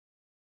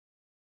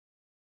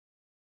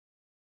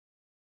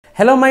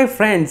Hello my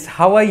friends,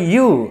 how are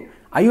you?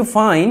 Are you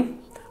fine?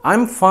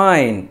 I'm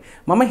fine.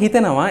 මම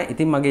හිතනවා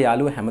ඉතින් මගේ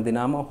යාළුවෝ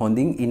හැමදෙනාම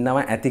හොඳින්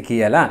ඉන්නවා ඇති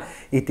කියලා.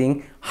 ඉතින්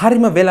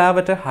හරිම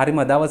වෙලාවට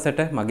හරිම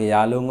දවසට මගේ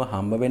යාළුවන්ව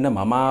හම්බ වෙන්න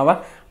මම ආවා.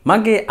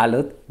 මගේ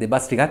අලුත්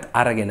දෙබස් ටිකක්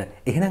අරගෙන.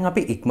 එහෙනම්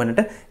අපි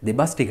ඉක්මනට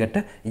දෙබස් ටිකට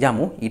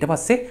යමු. ඊට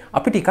පස්සේ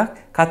අපි ටිකක්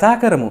කතා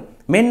කරමු.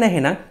 මෙන්න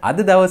එහෙනම්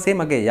අද දවසේ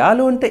මගේ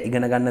යාළුවන්ට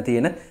ඉගෙන ගන්න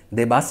තියෙන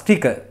දෙබස්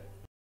ටික.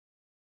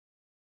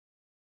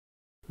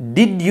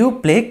 Did you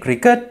play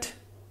cricket?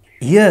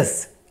 Yes,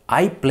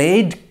 I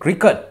played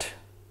cricket.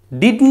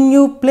 Didn't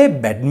you play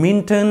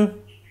badminton?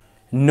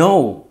 No,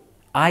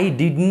 I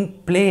didn't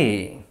play.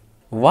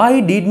 Why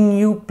didn't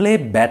you play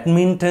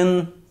badminton?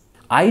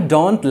 I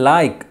don't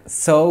like,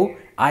 so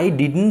I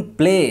didn't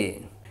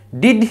play.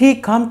 Did he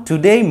come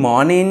today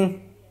morning?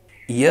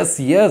 Yes,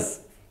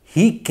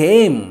 he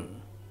came.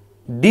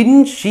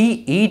 Didn't she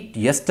eat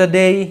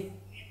yesterday?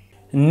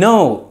 No,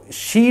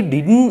 she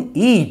didn't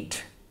eat.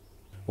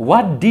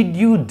 What did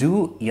you do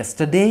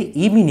yesterday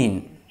evening?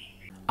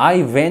 I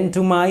went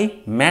to my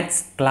maths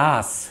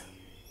class.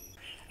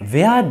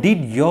 Where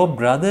did your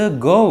brother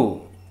go?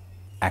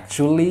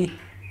 Actually,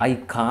 I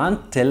can't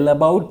tell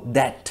about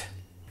that.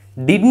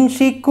 Didn't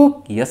she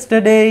cook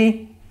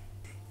yesterday?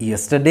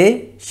 Yesterday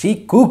she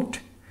cooked,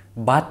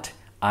 but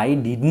I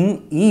didn't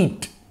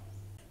eat.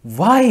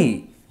 Why?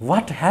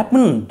 What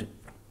happened?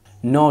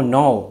 No,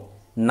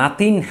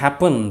 nothing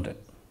happened.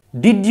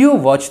 Did you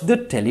watch the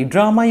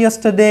teledrama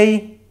yesterday?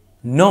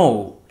 No,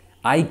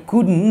 I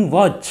couldn't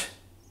watch.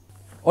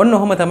 ඔන්න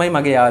ඔහොම තමයි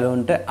මගේ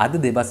යාළුවන්ට අද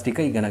දෙබස් ටික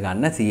ඉගෙන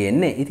ගන්න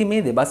තියෙන්නේ. ඉතින්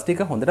මේ දෙබස්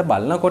ටික හොඳට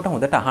බලනකොට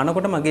හොඳට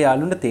අහනකොට මගේ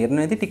යාළුවන්ට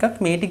තේරෙනවා ඇති ටිකක්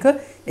මේ ටික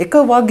එක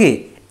වගේ.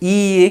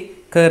 ඊයේ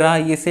කරා,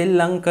 ඊයේ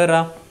සෙල්ලම්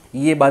කරා,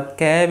 ඊයේ බත්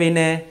කෑවේ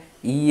නෑ,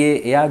 ඊයේ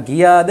එයා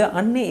ගියාද,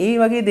 අන්න ඒ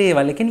වගේ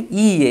දේවල්. ඒ කියන්නේ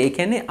ඊයේ, ඒ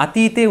කියන්නේ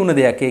අතීතේ වුණ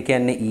දෙයක්. ඒ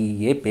කියන්නේ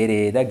ඊයේ,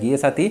 පෙරේදා, ගිය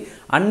සති,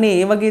 අන්න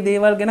ඒ වගේ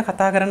දේවල් ගැන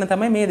කතා කරන්න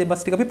තමයි මේ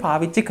දෙබස් ටික අපි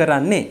පාවිච්චි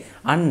කරන්නේ.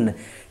 අන්න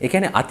ඒ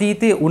කියන්නේ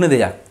අතීතේ වුණ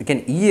දෙයක්. ඒ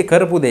කියන්නේ ඊයේ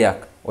කරපු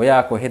දෙයක්.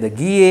 ඔයා කොහෙද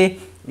ගියේ?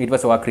 ඊට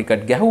පස්සේ ඔයා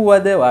ක්‍රිකට්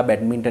ගැහුවද? ඔයා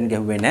බැඩ්මින්ටන්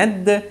ගැහුවේ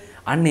නැද්ද?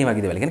 අන්න ඒ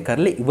වගේ දේවල්. කියන්නේ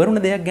කරලා ඉවරුණ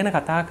දෙයක් ගැන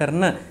කතා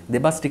කරන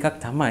දෙබස් ටිකක්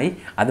තමයි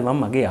අද මම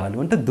මගේ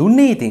යාළුවන්ට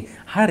දුන්නේ. ඉතින්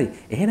හරි.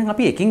 එහෙනම්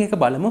අපි එකින් එක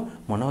බලමු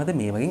මොනවද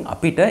මේ වගේ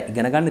අපිට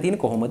ඉගෙන ගන්න තියෙන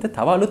කොහොමද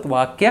තව අලුත්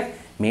වාක්‍යයක්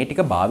මේ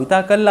ටික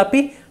භාවිතා කරලා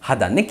අපි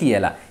හදන්නේ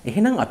කියලා.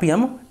 එහෙනම් අපි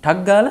යමු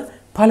ටක් ගාලා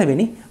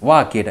පළවෙනි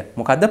වාක්‍යයට.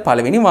 මොකද්ද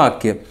පළවෙනි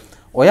වාක්‍යය?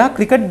 ඔයා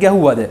ක්‍රිකට්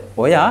ගැහුවද?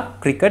 ඔයා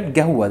ක්‍රිකට්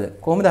ගැහුවද?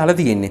 කොහොමද අහලා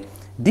තියෙන්නේ?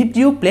 Did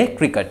you play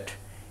cricket?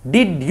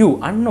 Did you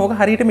අන්න ඕක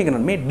හරියටම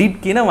ඉගෙනගන්න. මේ did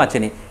කියන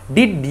වචනේ.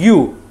 Did you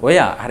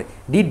ඔයා හරි.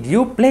 Did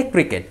you play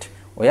cricket?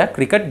 ඔයා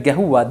cricket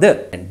ගැහුවද?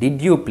 Did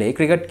you play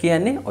cricket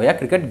කියන්නේ ඔයා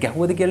ක්‍රිකට්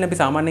ගැහුවද කියලා අපි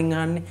සාමාන්‍යයෙන්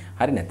අහන්නේ.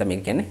 හරි නැත්නම්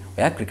මේක කියන්නේ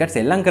ඔයා ක්‍රිකට්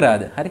සෙල්ලම්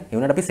කරාද? හරි. ඒ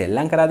වුණාට අපි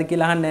සෙල්ලම් කරාද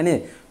කියලා අහන්නේ නැහැ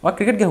නේද? ඔයා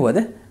ක්‍රිකට් ගැහුවද?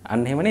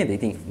 අන්න එහෙම නේද?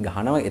 ඉතින්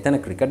ගහනවා එතන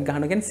ක්‍රිකට්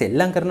ගහනවා කියන්නේ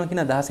සෙල්ලම් කරනවා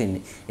කියන අදහස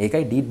එන්නේ.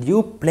 ඒකයි did you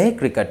play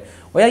cricket?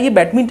 ඔයා ඊයේ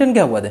badminton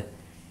ගැහුවද?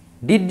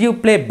 Did you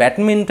play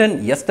badminton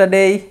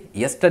yesterday?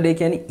 Yesterday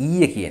කියන්නේ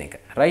ඊයේ කියන එක.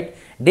 right?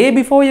 Day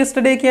before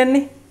yesterday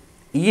කියන්නේ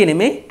ඊයේ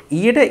නෙමෙයි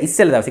ඊයට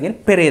ඉස්සෙල්ලා දවසේ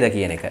කියන්නේ පෙරේදා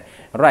කියන එක.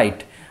 right?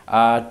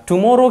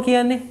 Tomorrow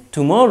කියන්නේ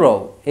tomorrow.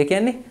 ඒ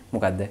කියන්නේ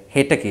මොකද්ද?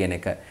 හෙට කියන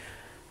එක.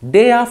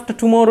 Day after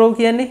tomorrow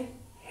කියන්නේ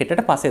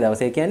හෙටට පස්සේ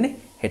දවසේ කියන්නේ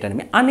හෙට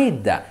නෙමෙයි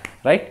අනිද්දා.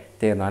 right?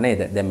 තේරුණා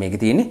නේද? දැන්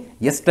මේකේ තියෙන්නේ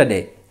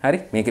yesterday.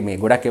 හරි? මේකේ මේ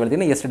ගොඩක් ඒවල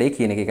තියෙන yesterday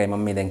කියන එකයි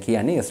මම මේ දැන්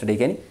කියන්නේ. yesterday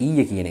කියන්නේ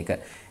ඊයේ කියන එක.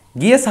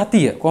 ගිය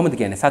සතිය කොහොමද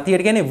කියන්නේ?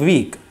 සතියට කියන්නේ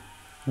week.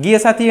 ගිය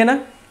සතිය නම්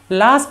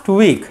last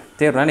week.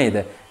 තේරුණා නේද?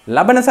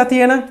 ලබන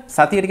සතිය නම්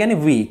සතියට කියන්නේ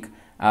week.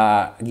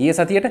 ගිය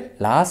සතියට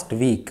last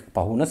week.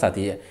 පහුන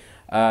සතිය.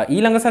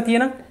 ඊළඟ සතිය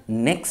නම්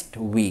next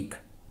week.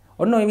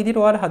 ඔන්න ඔය විදිහට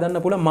ඔයාලා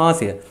හදන්න පුළුවන්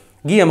මාසය.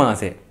 ගිය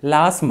මාසය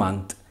last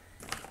month.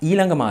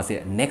 ඊළඟ මාසය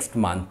next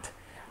month.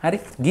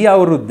 හරි? ගිය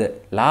අවුරුද්ද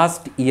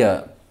last year.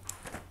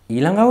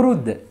 ඊළඟ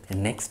අවුරුද්ද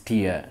next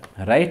year.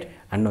 right?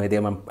 අන්න ඔය දේ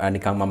මම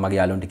නිකන් මම මගේ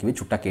යාළුවන්ට කිව්වේ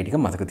චුට්ටක් ඒ ටික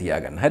මතක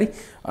තියාගන්න. හරි?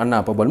 අන්න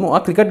අප බලමු.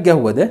 ඔයා cricket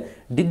ගැහුවද?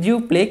 Did you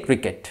play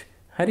cricket?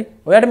 හරි?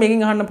 ඔයාට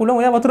මේකෙන් අහන්න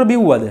පුළුවන් ඔයා වතුර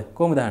බිව්වද?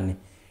 කොහොමද අහන්නේ?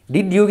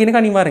 Did you කියන එක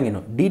අනිවාර්යෙන්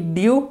එනවා. Did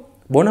you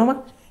බොනවා?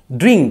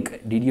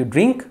 Drink. Did you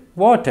drink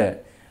water?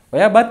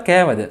 ඔයා බත්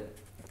කෑවද?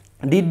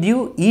 Did you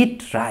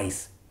eat rice?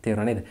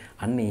 තේරුණා නේද?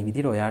 අන්න මේ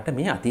විදිහට ඔයාට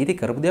මේ අතීතේ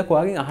කරපු දේක්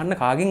ඔයාගෙන් අහන්න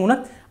කාගෙන්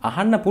වුණත්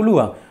අහන්න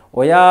පුළුවන්.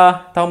 ඔයා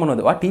තව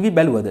මොනවද? ඔයා TV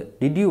බැලුවද?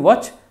 Did you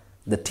watch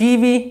the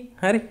TV?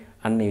 හරි?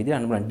 අන්න ඒ විදිහට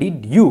අන්න බලන්න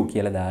did you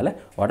කියලා දාලා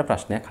ඔයාලට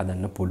ප්‍රශ්නයක්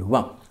හදන්න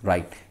පුළුවන්.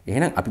 right.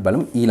 එහෙනම් අපි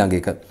බලමු ඊළඟ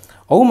එක.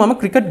 ඔව් මම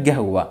ක්‍රිකට්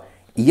ගැහුවා.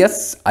 Yes,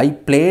 I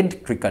played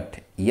cricket.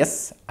 Yes,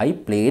 I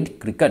played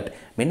cricket.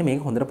 මෙන්න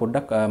මේක හොඳට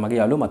පොඩ්ඩක් මගේ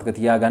යාළුවෝ මතක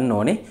තියාගන්න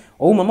ඕනේ.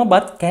 ඔව් මම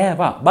බත්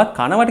කෑවා. බත්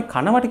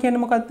කනවට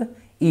කියන්නේ මොකද්ද?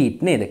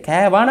 eat නේද?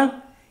 කෑවා නම්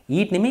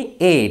eat නෙමෙයි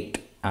ate.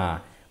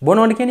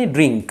 බොනවට කියන්නේ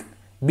drink.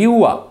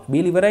 බිව්වා.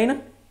 බීලා ඉවරයි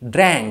නම්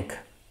drank.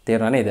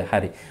 තේරුණා නේද?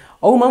 හරි.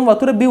 ඔව් මම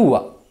වතුර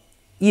බිව්වා.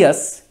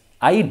 Yes,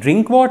 I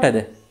drink water.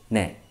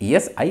 නෑ.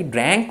 Yes, I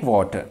drank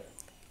water.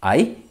 I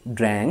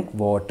drank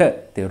water.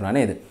 තේරුණා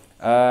නේද?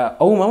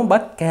 ඔව් මම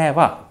බත්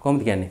කෑවා.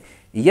 කොහොමද කියන්නේ?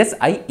 Yes,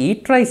 I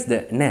eat rice.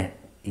 නෑ.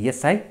 yes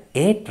I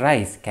ate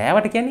rice.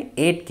 කෑවට කියන්නේ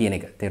ate කියන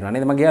එක. තේරුණා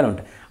නේද මගේ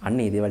යාළුවන්ට? අන්න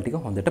මේ දේවල් ටික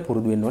හොඳට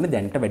පුරුදු වෙන්න ඕනේ.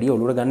 දැනට වැඩි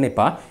ඔලුවට ගන්න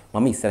එපා.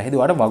 මම ඉස්සරහදී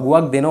ඔයාලට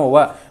වගුවක් දෙනවා.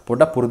 ඔවා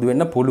පොඩ්ඩක් පුරුදු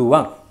වෙන්න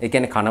පුළුවන්. ඒ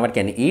කියන්නේ කනවට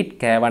කියන්නේ eat,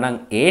 කෑවනම්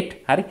ate.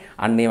 හරි.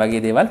 අන්න ඒ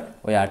වගේ දේවල්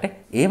ඔයාට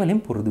ඒ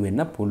වලින් පුරුදු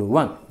වෙන්න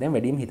පුළුවන්. දැන්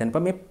වැඩිම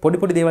හිතන්නපා මේ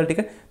පොඩි දේවල්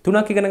ටික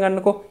තුනක් ඉගෙන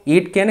ගන්නකෝ.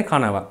 eat කියන්නේ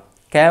කනවා.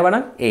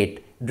 කෑවනම් ate.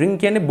 drink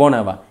කියන්නේ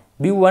බොනවා.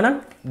 බිව්වනම්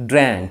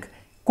drank.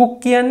 cook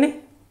කියන්නේ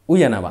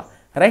උයනවා.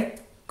 right?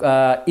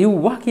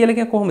 ඉව්වා කියලා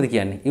කියන්නේ කොහොමද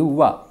කියන්නේ?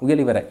 ඉව්වා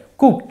උයලා ඉවරයි.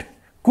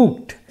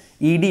 cooked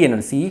ed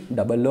එනවා. c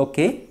double o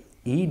k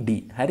e d.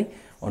 හරි.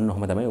 ඔන්න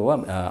ඔහම තමයි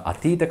ඕවා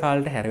අතීත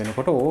කාලයට හැර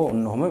වෙනකොට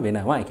ඔන්න ඔහම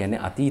වෙනවා. ඒ කියන්නේ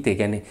අතීතේ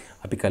කියන්නේ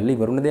අපි කල්ලි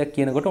ඉවරුණ දෙයක්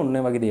කියනකොට ඔන්න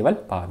ඔය වගේ දේවල්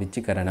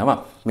පාවිච්චි කරනවා.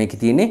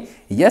 මේකේ තියෙන්නේ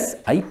yes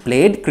I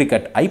played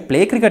cricket. I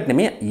play cricket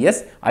නෙමෙයි. yes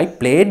I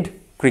played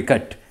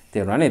cricket.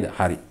 තේරුණා නේද?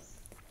 හරි.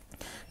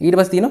 ඊට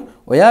පස්සේ තියෙනවා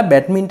ඔයා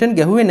බැඩ්මින්ටන්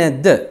ගැහුවේ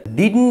නැද්ද?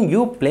 didn't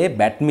you play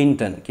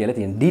badminton කියලා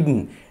තියෙනවා.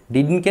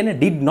 didn't කියන්නේ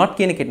did not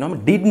කියන එකට නම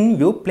didn't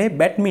you play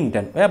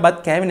badminton. ඔයා බත්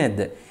කෑවේ නැද්ද?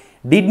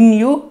 didn't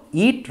you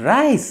eat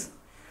rice?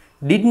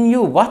 didn't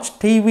you watch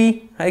TV?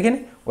 හරි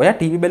කියන්නේ ඔයා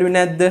TV බැලුවේ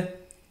නැද්ද?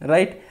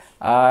 right?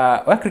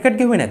 ඔයා ක්‍රිකට්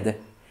ගැහුවේ නැද්ද?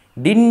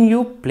 didn't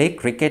you play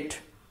cricket?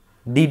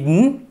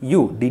 didn't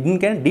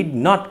කියන්නේ did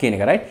not කියන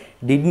එක right?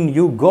 didn't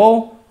you go?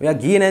 ඔයා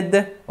ගියේ නැද්ද?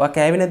 ඔයා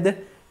කෑවේ නැද්ද?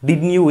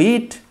 didn't you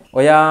eat?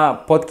 ඔයා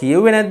පොත්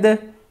කියුවේ නැද්ද?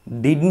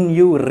 didn't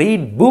you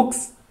read books?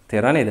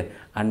 තේරුණා නේද?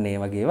 අන්න ඒ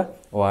වගේ ඒවා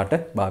ඔයාට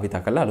භාවිත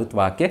කරලා අලුත්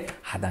වාක්‍ය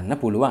හදන්න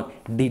පුළුවන්.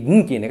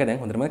 didn't කියන එක දැන්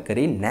හොඳටම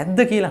කරේ නැද්ද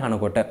කියලා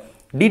අහනකොට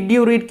did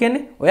you read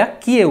කියන්නේ ඔයා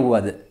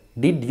කියෙව්වද?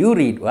 did you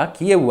read? ඔයා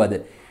කියෙව්වද?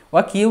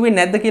 ඔයා කියෙව්වේ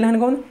නැද්ද කියලා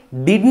අහන්නේ කොහොමද?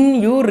 didn't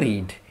you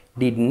read?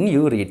 didn't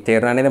you read?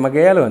 තේරුණා නේද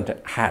මගේ යාළුවන්ට?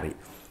 හරි.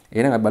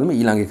 එහෙනම් අපි බලමු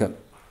ඊළඟ එක.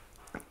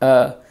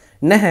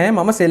 නැහැ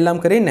මම සෙල්ලම්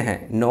කරේ නැහැ.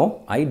 no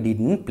I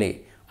didn't play.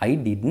 I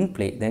didn't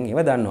play. දැන් ඒව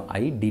දන්නවා.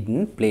 I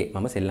didn't play.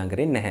 මම සෙල්ලම්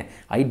කරේ නැහැ.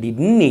 I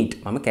didn't eat.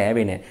 මම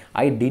කෑවේ නැහැ.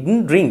 I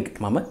didn't drink.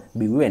 මම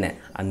බිව්වේ නැහැ.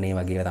 අන්න ඒ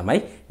වගේ තමයි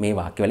මේ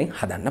වාක්‍ය වලින්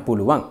හදන්න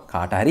පුළුවන්.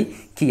 කාට හරි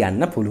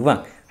කියන්න පුළුවන්.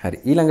 හරි.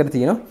 ඊළඟට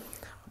තියෙනවා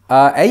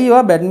ඇයි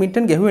ඔයා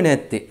බැඩ්මින්ටන් ගැහුවේ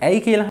නැත්තේ? ඇයි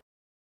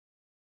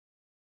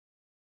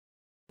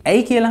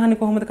කියලා අහන්නේ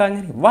කොහොමද කාගෙන්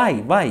හරි?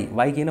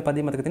 why කියන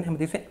පදේ මතක තියෙන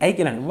හැමතිස්සෙම ඇයි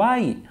කියලා අහන්නේ.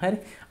 why. හරි.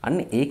 අන්න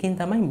ඒකෙන්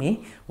තමයි මේ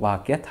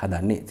වාක්‍යයත්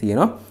හදන්නේ.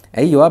 තියෙනවා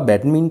ඇයි ඔයා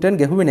බැඩ්මින්ටන්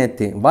ගැහුවේ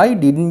නැත්තේ? why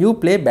didn't you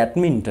play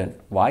badminton?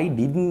 why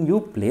didn't you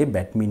play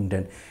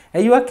badminton?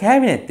 ඇයි ඔයා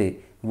කෑවේ නැත්තේ?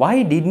 why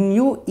didn't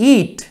you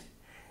eat?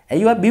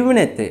 ඇයි ඔයා බිව්වේ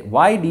නැත්තේ?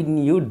 why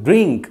didn't you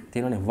drink?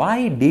 තේරෙනවනේ? why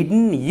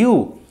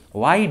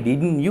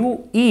didn't you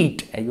eat?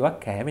 ඇයි ඔයා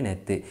කෑවේ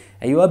නැත්තේ?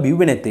 ඇයි ඔයා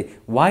බිව්වේ නැත්තේ?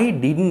 why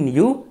didn't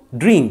you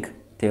drink?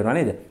 තේරුණා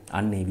නේද?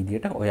 අන්න ඒ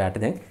විදිහට ඔයාට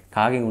දැන්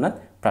කාගෙන් වුණත්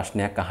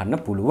ප්‍රශ්නයක් අහන්න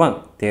පුළුවන්.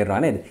 තේරුණා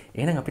නේද?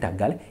 එහෙනම් අපිට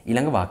අග්ගාල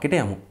ඊළඟ වාක්‍යයට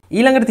යමු.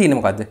 ඊළඟට තියෙන්නේ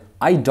මොකද්ද?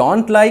 I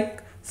don't like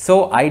so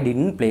I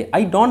didn't play.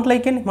 I don't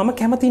like කියන්නේ මම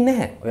කැමති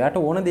නැහැ. ඔයාට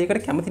ඕන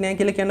දෙයකට කැමති නැහැ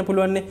කියලා කියන්න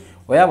පුළුවන් නේ.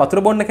 ඔයා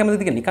වතුර බොන්න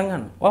කැමතිද කියලා නිකන්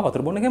අහන්න. ඔයා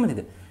වතුර බොන්න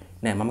කැමතිද?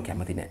 නෑ මම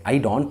කැමති නැහැ.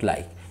 I don't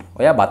like.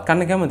 ඔයා බත්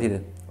කන්න කැමතිද?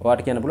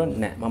 ඔයාට කියන්න පුළුවන්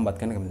නෑ මම බත්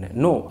කන්න කැමති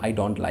නැහැ. No I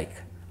don't like.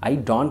 I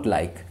don't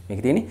like.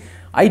 මේක තියෙන්නේ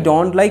I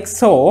don't like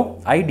so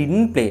I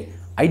didn't play.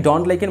 I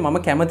don't like කියන්නේ මම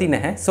කැමති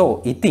නැහැ. So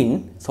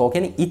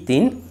කියන්නේ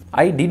ඉතින්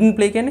I didn't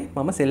play කියන්නේ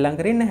මම සෙල්ලම්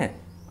කරේ නැහැ.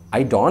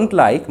 I don't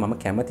like මම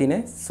කැමති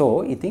නැහැ. So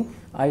ඉතින්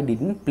I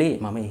didn't play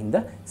මම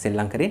හින්දා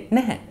සෙල්ලම් කරේ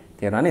නැහැ.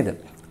 තේරුණා නේද?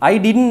 I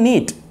didn't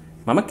eat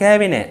මම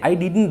කෑවේ නැහැ. I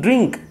didn't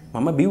drink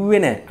මම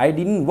බිව්වේ නැහැ. I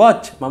didn't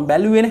watch මම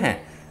බැලුවේ නැහැ.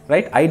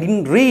 right? I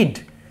didn't read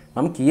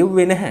මම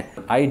කියුවේ නැහැ.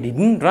 I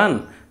didn't run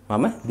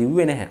මම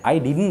දිව්වේ නැහැ.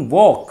 I didn't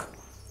walk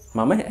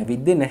මම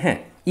ඇවිද්දේ නැහැ.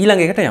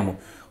 ඊළඟ එකට යමු.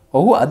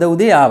 ඔහු අද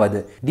උදේ ආවද?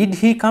 Did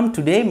he come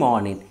today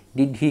morning?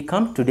 Did he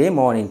come today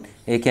morning?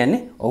 ඒ කියන්නේ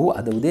ඔහු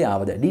අද උදේ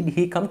ආවද? Did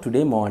he come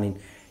today morning?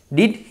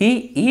 Did he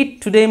eat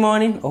today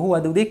morning? ඔහු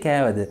අද උදේ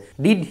කෑවද?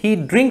 Did he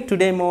drink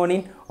today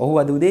morning? ඔහු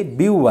අද උදේ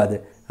බිව්වද?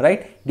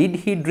 right? Did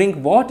he drink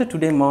water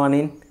today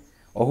morning?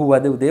 ඔහු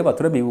අද උදේ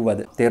වතුර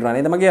බිව්වද? තේරුණා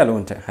නේද මගේ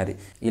යාළුවන්ට? හරි.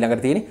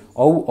 ඊළඟට තියෙන්නේ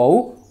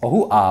ඔහු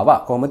ආවා.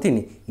 කොහොමද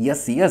තියෙන්නේ?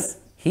 yes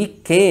he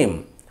came.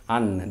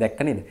 අන්න දැක්ක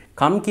නේද?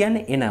 come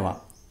කියන්නේ එනවා.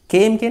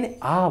 came කියන්නේ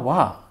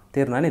ආවා.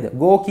 තේරුණා නේද?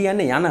 go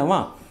කියන්නේ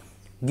යනවා.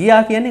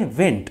 ගියා කියන්නේ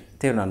went.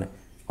 තේරුණාද?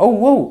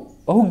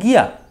 ඔව්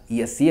ගියා.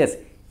 yes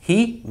he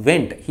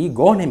went. he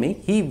go නෙමෙයි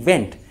he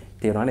went.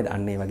 තේරුණා නේද?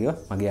 අන්න ඒ වගේව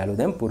මගේ යාළුවෝ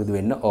දැන් පුරුදු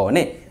වෙන්න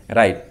ඕනේ.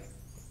 right.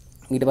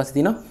 ඊට පස්සේ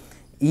තියෙනවා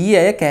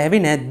ඊයේ අය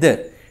කෑවේ නැද්ද?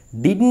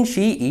 Didn't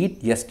she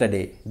eat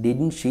yesterday?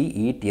 Didn't she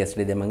eat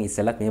yesterday? දැන් මම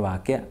ඉස්සෙල්ලත් මේ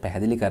වාක්‍යය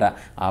පැහැදිලි කරා.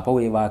 ආපහු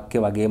මේ වාක්‍ය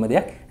වගේම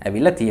දෙයක්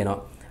ඇවිල්ලා තියෙනවා.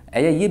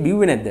 ඇය ඊයේ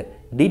බිව්වේ නැද්ද?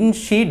 Didn't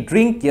she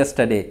drink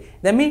yesterday?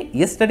 දැන් මේ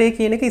yesterday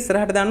කියන එක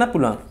ඉස්සරහට දාන්න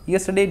පුළුවන්.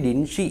 Yesterday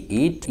didn't she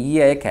eat?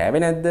 ඊයේ අය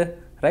කෑවේ නැද්ද?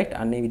 right?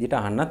 අන්න ඒ විදිහට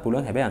අහන්නත්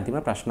පුළුවන්. හැබැයි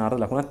අන්තිමට ප්‍රශ්නාර්ථ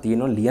ලකුණක්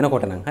තියෙනවා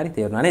ලියනකොට නම්. හරි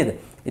තේරුණා නේද?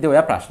 ඉතින්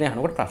ඔයා ප්‍රශ්නේ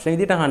අහනකොට ප්‍රශ්න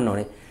විදිහට අහන්න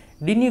ඕනේ.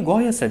 Didn't you go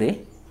yesterday?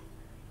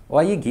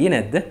 ඔයා ඊයේ ගියේ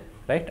නැද්ද?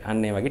 right?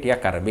 අන්න ඒ වගේ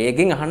ටිකක් අර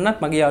වේගෙන් අහන්නත්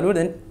මගේ යාළුවෝ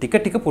දැන්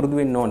ටික පුරුදු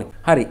වෙන්න ඕනේ.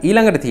 හරි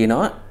ඊළඟට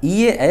තියෙනවා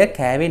ඊයේ ඇය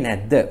කෑවේ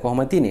නැද්ද?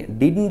 කොහොමද තියෙන්නේ?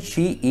 Didn't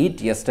she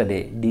eat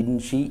yesterday?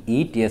 Didn't she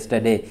eat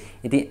yesterday?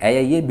 ඉතින් ඇය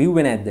ඊයේ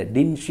බිව්වේ නැද්ද?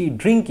 Didn't she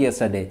drink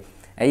yesterday?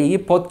 ඇයි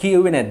ඊයේ පොත්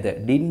කියුවේ නැද්ද?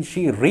 Didn't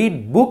she read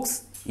books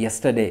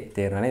yesterday?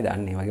 තේරුණා නේද?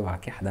 අන්න ඒ වගේ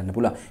වාක්‍ය හදන්න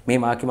පුළුවන්. මේ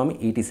වාක්‍ය මම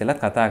ඊට ඉස්සෙල්ලත්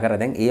කතා කරා.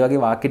 දැන් ඒ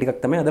වගේ වාක්‍ය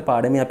ටිකක් තමයි අද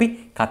පාඩමේ අපි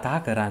කතා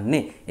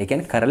කරන්නේ. ඒ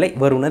කියන්නේ කරලා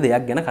ඉවරුණ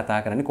දෙයක් ගැන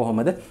කතා කරන්නේ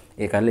කොහොමද?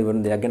 ඒ කරලා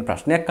ඉවරුණ දෙයක් ගැන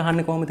ප්‍රශ්නයක්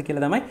අහන්නේ කොහොමද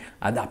කියලා තමයි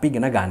අද අපි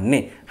ඉගෙන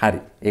ගන්නෙ. හරි.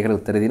 ඒකට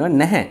උත්තර දෙනවා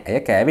නැහැ.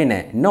 ඇය කෑවේ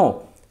නැහැ. No,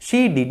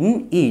 she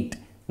didn't eat.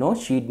 No,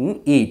 she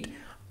didn't eat.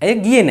 ඇය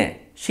ගියේ නැහැ.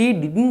 She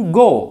didn't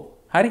go.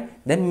 හරි.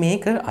 දැන්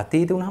මේක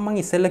අතීත වුණාම මම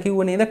ඉස්සෙල්ලා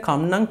කිව්ව නේද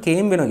come නම්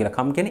came වෙනවා කියලා.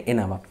 come කියන්නේ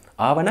එනවා.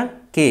 ආව නම්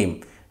came.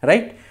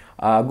 right?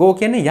 go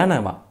කියන්නේ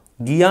යනවා.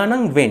 ගියා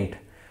නම් went.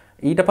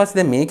 ඊට පස්සේ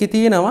දැන් මේකේ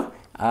තියෙනවා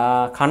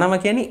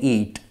කනවා කියන්නේ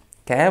eat.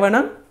 කෑව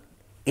නම්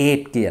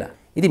ate කියලා.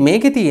 ඉතින්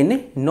මේකේ තියෙන්නේ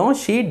no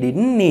she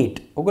didn't eat.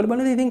 ඔයගොල්ලෝ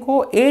බලන්න ඉතින්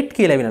කෝ ate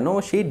කියලා වෙනවා. no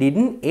she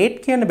didn't ate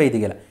කියන්න බෑද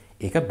කියලා.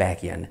 ඒක බෑ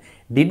කියන්න.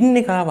 didn't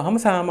එක ආවම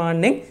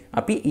සාමාන්‍යයෙන්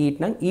අපි eat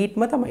නම්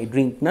eatම තමයි.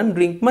 drink නම්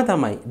drinkම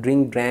තමයි.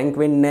 drink drank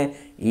වෙන්නේ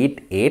නැහැ. eat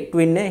ate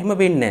වෙන්නේ නැහැ. එහෙම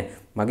වෙන්නේ නැහැ.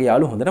 මගේ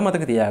යාළුවෝ හොඳට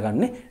මතක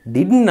තියාගන්න.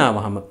 didn't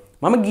ආවම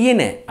මම ගියේ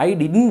නැහැ. I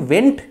didn't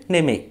went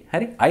නෙමෙයි.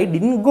 හරි? I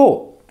didn't go.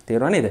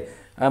 තේරුණා නේද?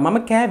 මම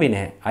කෑවේ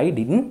නැහැ. I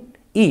didn't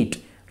eat.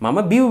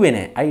 මම බිව්වේ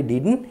නැහැ. I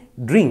didn't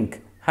drink.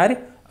 හරි?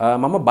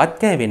 මම බත්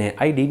කෑවේ නැහැ.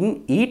 I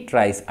didn't eat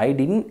rice. I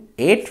didn't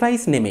ate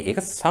rice නෙමෙයි. ඒක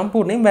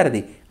සම්පූර්ණයෙන්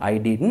වැරදි. I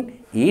didn't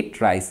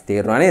eat rice.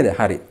 තේරුණා නේද?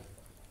 හරි.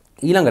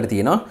 ඊළඟට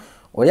තියෙනවා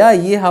ඔයා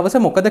ඊයේ හවස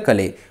මොකද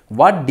කළේ?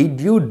 What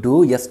did you do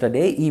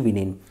yesterday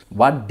evening?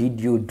 What did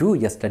you do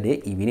yesterday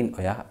evening?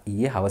 ඔයා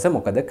ඊයේ හවස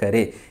මොකද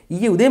කරේ?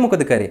 ඊයේ උදේ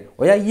මොකද කරේ?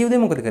 ඔයා ඊයේ උදේ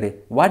මොකද කරේ?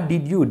 What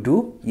did you do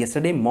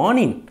yesterday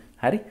morning?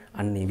 හරි?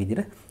 අන්න ඒ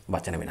විදිහට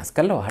වචන වෙනස්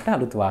කරලා ඔයාට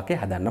අලුත් වාක්‍ය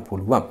හදන්න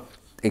පුළුවන්.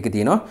 ඒක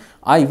තියෙනවා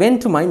I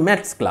went to my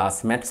maths class.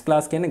 maths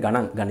class කියන්නේ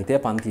ගණිතය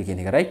පන්තිය කියන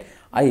එක, right?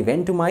 I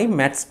went to my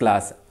maths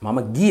class. මම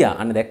ගියා.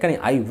 අන්න දැක්කනේ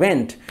I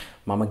went.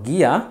 මම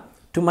ගියා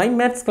to my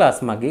maths class.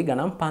 මගේ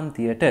ගණන්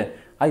පන්තියට.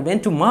 I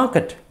went to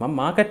market. මම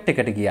මාකට්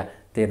එකට ගියා.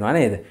 තේරුණා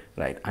නේද?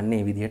 right. අන්න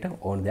ඒ විදිහට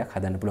ඕන දෙයක්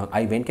හදන්න පුළුවන්.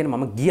 I went කියන්නේ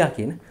මම ගියා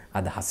කියන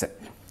අදහස.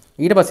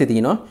 ඊට පස්සේ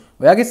තියෙනවා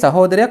ඔයාගේ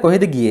සහෝදරයා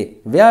කොහෙද ගියේ?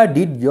 Where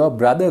did your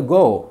brother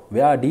go?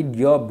 Where did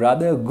your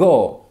brother go?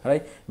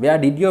 right? Where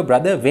did your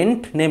brother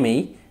went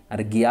නෙමෙයි. අර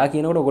ගියා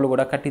කියනකොට ඔයගොල්ලෝ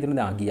ගොඩක් කට්ටිය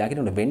හිතනවා ගියා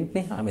කියනකොට went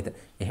නේ. මෙතන.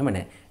 එහෙම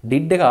නැහැ.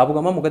 did එක ආපු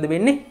ගමන් මොකද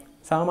වෙන්නේ?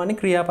 සාමාන්‍ය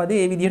ක්‍රියාපදේ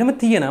ඒ විදිහටම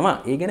තියෙනවා.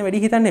 ඒ ගැන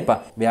වැඩි හිතන්න එපා.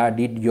 Where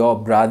did your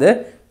brother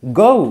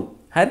go?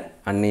 හරි?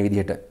 අන්න ඒ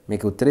විදිහට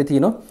මේක උත්තරේ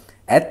තියෙනවා.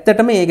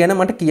 ඇත්තටම ඒ ගැන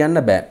මට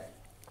කියන්න බෑ.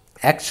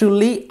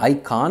 Actually I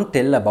can't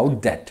tell about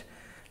that.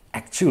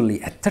 Actually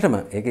ඇත්තටම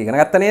ඒක ඉගෙන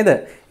ගත්ත නේද?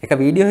 එක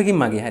වීඩියෝ එකකින්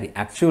මගේ හරි.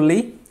 Actually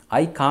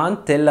I can't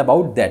tell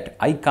about that.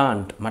 I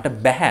can't මට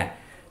බෑ.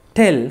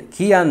 tell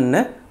කියන්න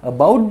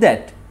about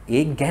that.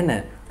 ඒ ගැන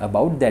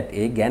about that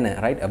ඒ ගැන,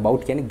 right?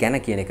 about කියන්නේ ගැන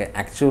කියන එක.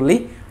 Actually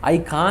I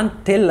can't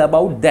tell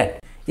about that.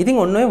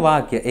 ඉතින් ඔන්න ඔය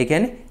වාක්‍ය. ඒ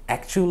කියන්නේ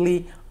actually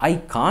I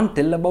can't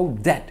tell about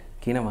that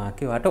කියන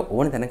වාක්‍ය වාට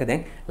ඕන තැනක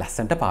දැන්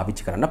ලස්සනට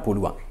පාවිච්චි කරන්න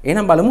පුළුවන්.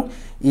 එහෙනම් බලමු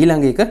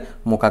ඊළඟ එක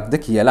මොකක්ද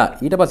කියලා.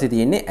 ඊට පස්සේ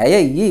තියෙන්නේ ඇය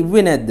ඊයේ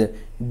ඉව්වේ නැද්ද?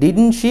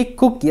 Didn't she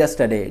cook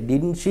yesterday?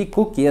 Didn't she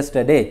cook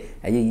yesterday?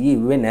 ඇය ඊයේ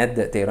ඉව්වේ නැද්ද?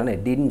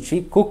 තේරුණානේ? Didn't she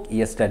cook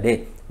yesterday?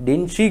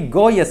 Didn't she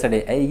go yesterday?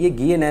 ඇය ඊයේ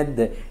ගියේ නැද්ද?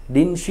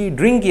 Didn't she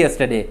drink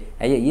yesterday?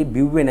 ඇය ඊයේ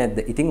බිව්වේ නැද්ද?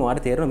 ඉතින්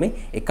ඔයාලට තේරෙනවා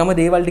මේ එකම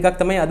දේවල් ටිකක්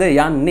තමයි අද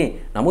යන්නේ.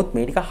 නමුත්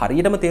මේ ටික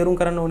හරියටම තේරුම්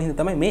කරන්න ඕන හින්දා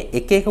තමයි මේ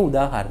එක එක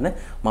උදාහරණ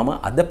මම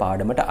අද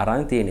පාඩමට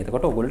අරන් තියෙන්නේ.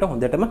 එතකොට ඔයගොල්ලෝ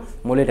හොඳටම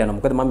මොලේට යනවා.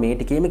 මොකද මම මේ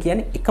ටිකේම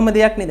කියන්නේ එකම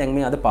දෙයක් නේ. දැන්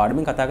මේ අද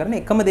පාඩමෙන් කතා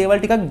කරන්නේ එකම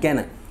දේවල් ටිකක්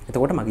ගැන.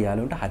 එතකොට මගේ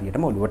යාළුවන්ට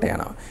හරියටම ඔළුවට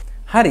යනවා.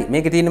 හරි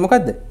මේකේ තියෙන්නේ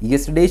මොකද්ද?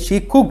 Yesterday she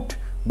cooked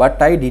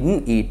but I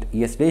didn't eat.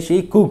 Yesterday she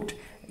cooked.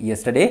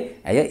 Yesterday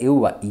ඇය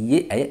එව්වා. ඊයේ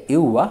ඇය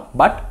එව්වා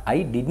but I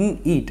didn't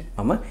eat.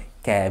 මම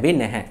කෑවේ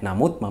නැහැ.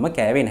 නමුත් මම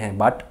කෑවේ නැහැ.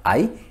 but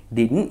I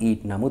didn't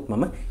eat. නමුත්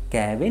මම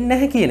කෑවේ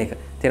නැහැ කියන එක.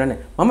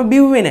 තේරෙනවද? මම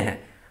බිව්වේ නැහැ.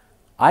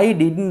 I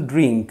didn't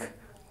drink.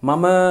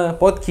 මම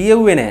පොත්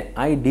කියවුවේ නැහැ.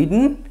 I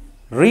didn't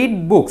read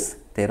books.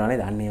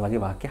 තේරෙනවද? අන්න ඒ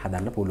වගේ වාක්‍ය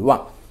හදන්න පුළුවන්.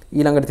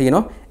 ඊළඟට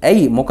තියෙනවා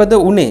ඇයි මොකද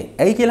උනේ?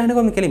 ඇයි කියලා අහන්නේ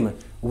කොහොමද කෙලින්ම?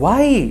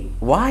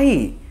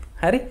 Why?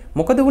 හරි?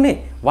 මොකද උනේ?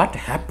 What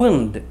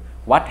happened?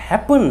 What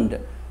happened?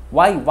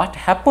 What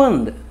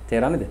happened?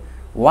 තේරෙනවද?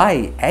 Why?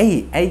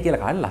 ඇයි කියලා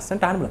කාලා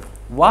ලස්සනට අහන්න බලන්න.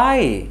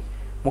 Why?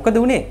 මොකද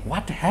උනේ?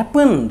 What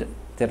happened?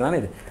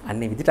 තේරෙනවද?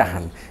 අන්න ඒ විදිහට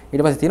අහන්න.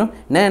 ඊට පස්සේ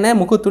තියෙනවා නෑ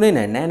මුකුත් උනේ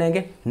නෑ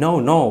නෑගේ.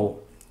 No.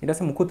 ඊට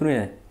පස්සේ මුකුත් උනේ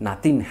නෑ.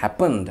 Nothing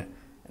happened.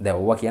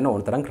 දැන් ඔවා කියන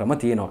ඕන තරම් ක්‍රම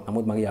තියෙනවා.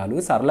 නමුත් මගේ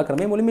යාළුවෝ සරල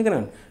ක්‍රමයේ මුලින්ම ඉගෙන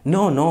ගන්න.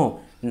 No.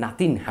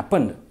 Nothing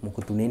happened.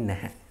 මුකුත් උනේ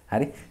නැහැ.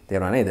 හරි?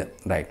 තේරුණා නේද?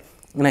 right.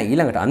 එහෙනම්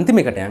ඊළඟට අන්තිම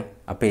එකට යන්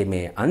අපේ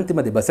මේ අන්තිම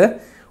දෙබස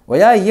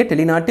ඔයා ඊයේ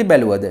ටෙලිනාට්‍ය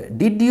බැලුවද?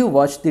 Did you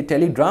watch the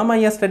teledrama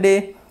yesterday?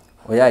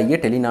 ඔයා ඊයේ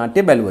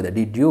ටෙලිනාට්‍ය බැලුවද?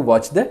 Did you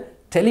watch the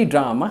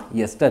teledrama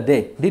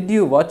yesterday? Did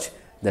you watch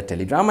the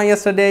teledrama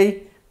yesterday?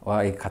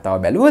 ඔයා ඒ කතාව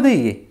බැලුවද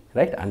ඊයේ?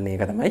 right? අන්න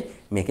ඒක තමයි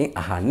මේකෙන්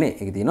අහන්නේ.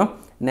 ඒක තියෙනවා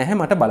නැහැ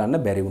මට බලන්න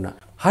බැරි වුණා.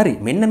 හරි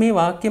මෙන්න මේ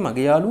වාක්‍ය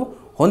මගේ යාළුවෝ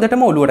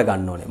හොඳටම ඔලුවට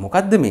ගන්න ඕනේ.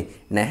 මොකද්ද මේ?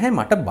 නැහැ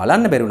මට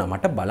බලන්න බැරි වුණා.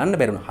 මට බලන්න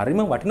බැරි වුණා.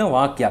 හරිම වටින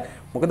වාක්‍යයක්.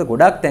 මොකද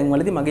ගොඩක්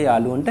තැන්වලදී මගේ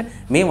යාළුවන්ට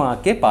මේ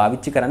වාක්‍යය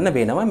පාවිච්චි කරන්න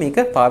වෙනවා. මේක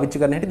පාවිච්චි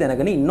කරන හැටි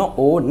දැනගෙන ඉන්න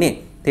ඕනේ.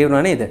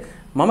 තේරුණා නේද?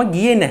 මම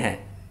ගියේ නැහැ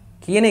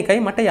කියන එකයි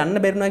මට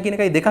යන්න බැරි වුණා කියන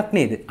එකයි දෙකක්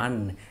නේද?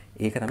 අන්න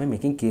ඒක තමයි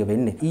මේකෙන්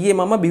කියවෙන්නේ. ඊයේ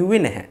මම බිව්වේ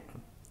නැහැ.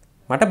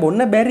 මට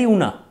බොන්න බැරි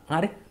වුණා.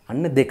 හරි.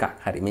 අන්න දෙකක්.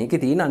 හරි. මේකේ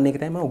තියෙන අන්න එක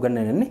තමයි මම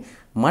උගන්වන්නේ.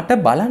 මට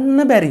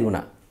බලන්න බැරි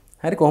වුණා.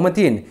 හරි කොහොම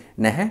තියෙන්නේ?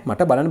 නැහැ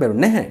මට බලන්න බැරි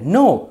වුණා. නැහැ.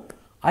 No.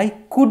 I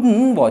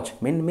couldn't watch.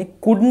 මෙන්න මේ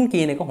couldn't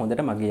කියන එක හොඳට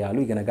මගේ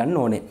යාළුවෝ ඉගෙන ගන්න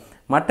ඕනේ.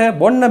 මට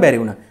බොන්න බැරි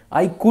වුණා.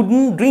 I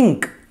couldn't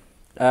drink.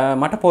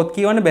 මට පොත්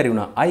කියවන්න බැරි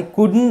වුණා. I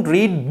couldn't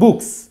read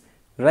books.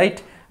 Right?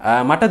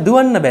 මට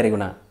දුවන්න බැරි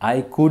වුණා. I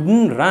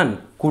couldn't run.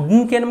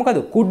 couldn't කියන්නේ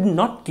මොකද? could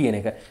not කියන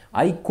එක.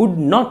 I could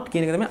not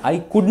කියන එක තමයි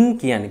I couldn't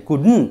කියන්නේ.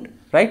 couldn't.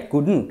 Right?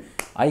 couldn't.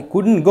 I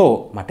couldn't go.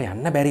 මට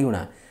යන්න බැරි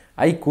වුණා.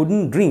 I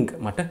couldn't drink.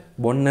 මට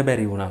බොන්න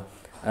බැරි වුණා.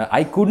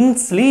 I couldn't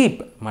sleep.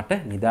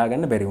 මට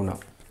නිදාගන්න බැරි වුණා.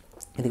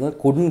 ඉතින් ඔය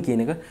couldn't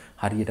කියන එක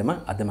හරියටම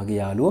අද මගේ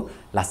යාළුවෝ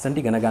ලස්සනට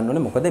ඉගෙන ගන්න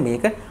ඕනේ. මොකද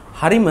මේක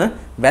හරිම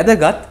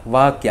වැදගත්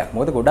වාක්‍යයක්.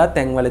 මොකද ගොඩාක්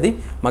තැන්වලදී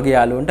මගේ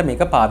යාළුවන්ට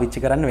මේක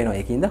පාවිච්චි කරන්න වෙනවා.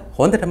 ඒකින්ද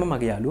හොඳටම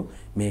මගේ යාළුවෝ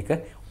මේක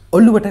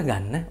ඔළුවට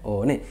ගන්න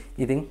ඕනේ.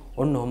 ඉතින්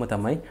ඔන්න ඔහොම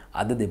තමයි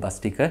අද දෙබස්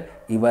ටික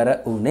ඉවර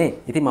වුනේ.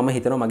 ඉතින් මම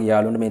හිතනවා මගේ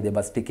යාළුවන්ට මේ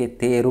දෙබස් ටිකේ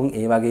තේරුම්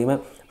ඒ වගේම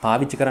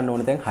පාවිච්චි කරන්න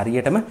ඕන තැන්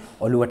හරියටම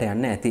ඔළුවට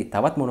යන්න ඇති.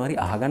 තවත් මොනවා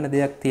හරි අහගන්න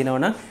දෙයක්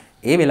තියෙනවා නම්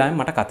ඒ වෙලාවෙන්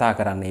මට කතා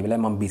කරන්න. ඒ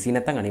වෙලාවෙන් මම බිසි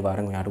නැත්නම්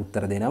අනිවාර්යෙන් ඔයාට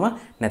උත්තර දෙනවා.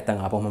 නැත්නම්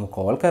ආපහු මම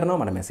කෝල් කරනවා.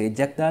 මට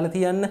මැසේජ් එකක් දාලා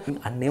තියන්න.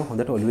 අන්න ඒව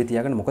හොඳට ඔළුවේ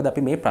තියාගන්න. මොකද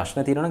අපි මේ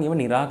ප්‍රශ්න තියෙනවා නම් ඒව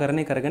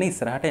निराකරණය කරගෙන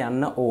ඉස්සරහට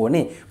යන්න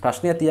ඕනේ.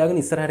 ප්‍රශ්නය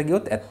තියාගෙන ඉස්සරහට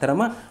ගියොත්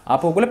ඇත්තරම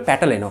ආපහු ඔයගොල්ලෝ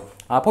පැටලෙනවා.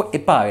 ආපහු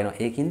එපා වෙනවා.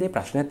 ඒකින්ද මේ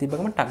ප්‍රශ්නයක් තිබ්බ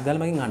ගමන් ටක්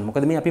ගාලා මගෙන් අහන්න.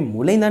 මොකද මේ අපි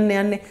මුලින් ඉඳන්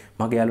යන්නේ.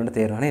 මගේ යාළුවන්ට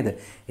තේරෙනව නේද?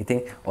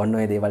 ඉතින් ඔන්න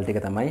ඔය දේවල්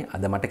ටික තමයි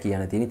අද මට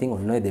කියන්න තියෙන්නේ. ඉතින්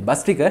ඔන්න ඔය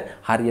දෙබස් ටික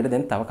හරියට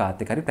දැන් තව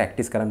කාත් එක්ක හරි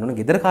ප්‍රැක්ටිස් කරන්න ඕන.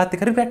 ගෙදර කාත්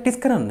එක්ක හරි ප්‍රැක්ටිස්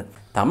කරන්න.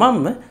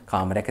 තමන්ම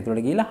කාමරයක්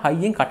ඇතුළට ගිහිල්ලා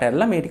හයියෙන් කට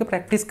ඇරලා මේ ටික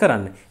ප්‍රැක්ටිස්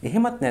කරන්න.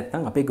 එහෙමත්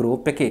නැත්නම් අපේ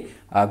ගෲප්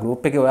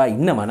එකේ ඔයා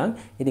ඉන්නවා නම්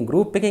ඉතින්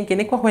ගෲප් එකෙන්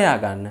කෙනෙක්ව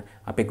හොයාගන්න.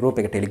 අපේ ගෲප්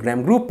එක Telegram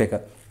ගෲප් එක.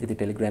 ඉතින්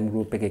Telegram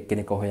ගෲප් එකේ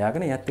එක්කෙනෙක්ව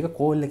හොයාගෙන එයත් එක්ක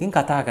කෝල් එකකින්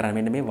කතා කරන්න.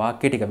 මෙන්න මේ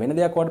වාක්‍ය ටික වෙන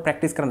දෙයක් වලට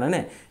ප්‍රැක්ටිස් කරන්න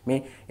නැහැ.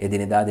 මේ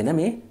එදිනෙදා දින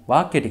මේ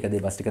වාක්‍ය ටික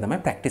දෙබස් ටික තමයි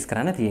ප්‍රැක්ටිස්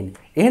කරන්න තියෙන්නේ.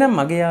 එහෙනම්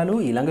මගේ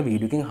යාළුවෝ ඊළඟ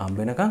වීඩියෝ එකකින් හම්බ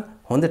වෙනකන්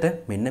හොඳට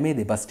මෙන්න මේ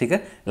දෙබස් ටික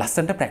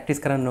ලස්සනට ප්‍රැක්ටිස්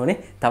කරන්න ඕනේ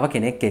තව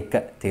කෙනෙක් එක්ක.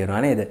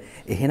 තේරුණා නේද?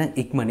 එහෙනම්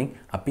ඉක්මනින්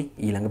අපි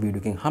ඊළඟ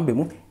වීඩියෝ එකකින්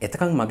හම්බෙමු.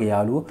 එතකන් මගේ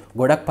යාළුවෝ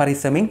ගොඩක්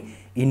පරිස්සමින්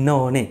ඉන්න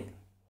ඕනේ.